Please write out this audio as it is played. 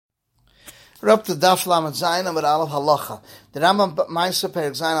We're up to Daf Lamed Zayin Amud Aleph Halacha. The Rambam Ma'aser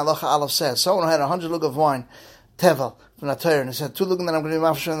Perek Zayin Halacha Aleph says, someone who had 100 lug of wine, tevel, from the Torah, and he said, 2 lug that I'm going to be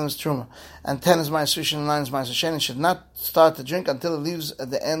mafresh them is truma, and 10 is Ma'aser Rishon and 9 is Ma'aser Sheni, should not start to drink until he leaves at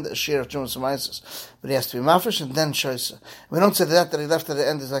the end a share of truma and Ma'aser. But he has to be mafresh and then shoysa. We don't say that he left at the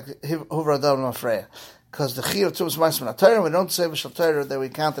end is like Huvra Adon Mafreya. Because the chiyuv of Tumas Ma'aser from the Torah, we don't say V'shal Torah that we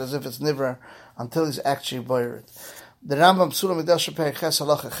count it as if it's nivra until he's actually boired. The Rambam Psula Midrash Perek Ches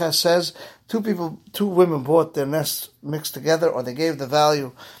Halacha Ches says two women bought their nests mixed together, or they gave the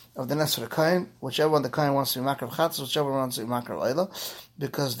value of the nest for the kohen, whichever one the kohen wants to be makar chatzos, whichever one wants to be makar oila,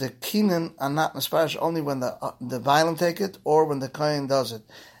 because the kinen are not misparish only when the bailam take it or when the kohen does it,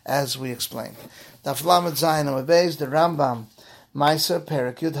 as we explained. Daf Lamed Zayin Amud Beis, the Rambam Ma'aser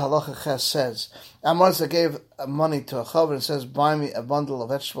Perek Yud Halacha Ches says, Amorza gave money to a chaver and says, buy me a bundle of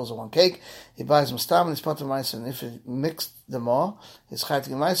vegetables or one cake. He buys them stam and he's put to Ma'aser, and if he mixed them all, he's chayt to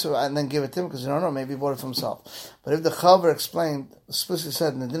give Ma'aser and then give it to him because you don't know, maybe he bought it for himself. But if the chaver explained, explicitly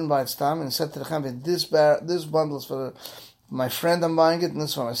said, and he didn't buy it stam, and he said to the chaver, this bundle is for my friend, I'm buying it, and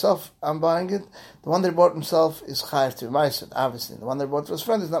this for myself, I'm buying it. The one that he bought himself is chayav to Ma'aser, obviously. The one that he bought for his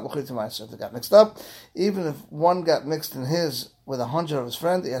friend is not mechuyt to Ma'aser. If they got mixed up, even if one got mixed in his with 100 of his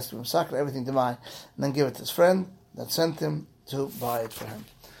friend, he has to be misakar everything to buy, and then give it to his friend that sent him to buy it for him.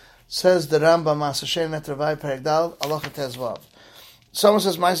 Says the Rambam Ma'aser Sheni Net Ravai Perek Dal Halacha Tezvav. Someone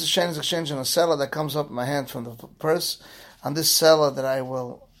says Ma'aser Sheni is exchanging a seller that comes up in my hand from the purse, and this seller that I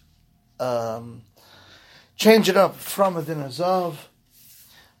will change it up from a dinar zav,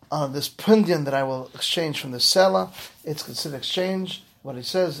 this pundian that I will exchange from the seller, it's considered exchange. What he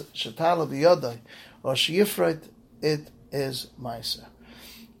says, shetala biyodai, or sheyifreit, it is ma'aser.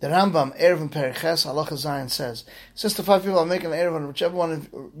 The Rambam, Erev and Perek Ches, Halacha Zayin says, since the 5 people are making an Erev on whichever one of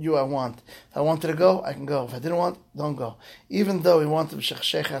you I want. If I wanted to go, I can go. If I didn't want, don't go. Even though he wanted to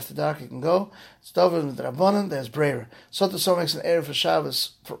Shech after dark, he can go. It's Dovid with the Rabbanan, there's Breira. So to so makes an Erev for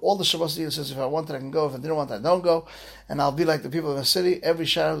Shabbos. For all the Shabbos, he says, if I wanted, I can go. If I didn't want, I don't go. And I'll be like the people in the city. Every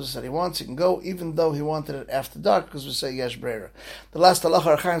Shabbos that he wants, he can go, even though he wanted it after dark, because we say Yesh Breira. The last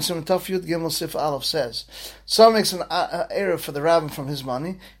Halacha, Archaim Simon Tov Yud Gimel Sif Aleph says, so makes an Erev for the Rabbin from his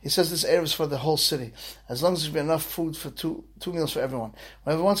money. He says this Erev is for the whole city. As long as there's enough food for two meals for everyone.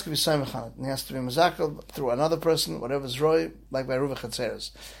 Whoever wants can be Saimach on it. And he has to be Mazakel through another person, whatever's Roy, like by Ruvah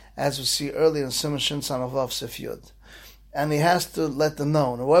Chatzeres. As we see earlier in Simon Shin Son of Vav Sif Yud. And he has to let them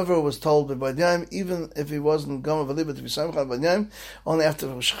know. And whoever was told by B'Yayim, even if he wasn't Gama V'Liba to be Samech on B'Yayim, only after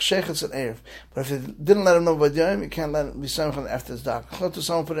Shechetz and Erev. But if he didn't let him know B'Yayim, he can't let him be Samech on after his dark. To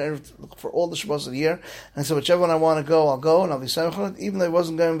someone put an Erev for all the Shabbos of the year, and so whichever one I want to go, I'll go, and I'll be Samech on it, even though he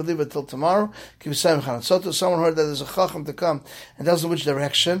wasn't going to V'Liba till tomorrow, he can be Samech on it. So to someone heard that there's a Chacham to come, and doesn't know which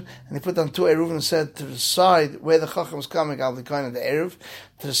direction, and he put on 2 Eruv and said, to decide where the Chacham is coming, I'll be kind of the Erev,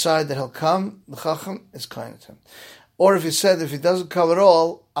 to decide that he'll come, the Chacham is kind of him. Or if he said, if he doesn't come at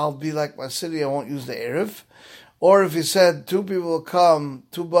all, I'll be like my city, I won't use the Erev. Or if he said, 2 people will come,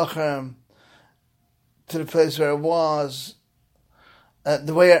 2 Bachrim, to the place where I was,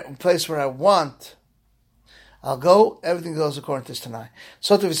 place where I want, I'll go, everything goes according to this tonight.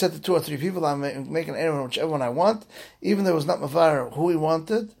 So if he said to 2 or 3 people, I'm making an Erev on whichever one I want, even though it was not Mavar who he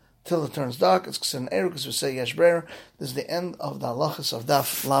wanted, till it turns dark, it's considered an Erev, because we say Yesh Breira. This is the end of the halachas of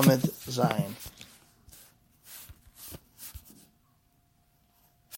Daf Lamed Zayin.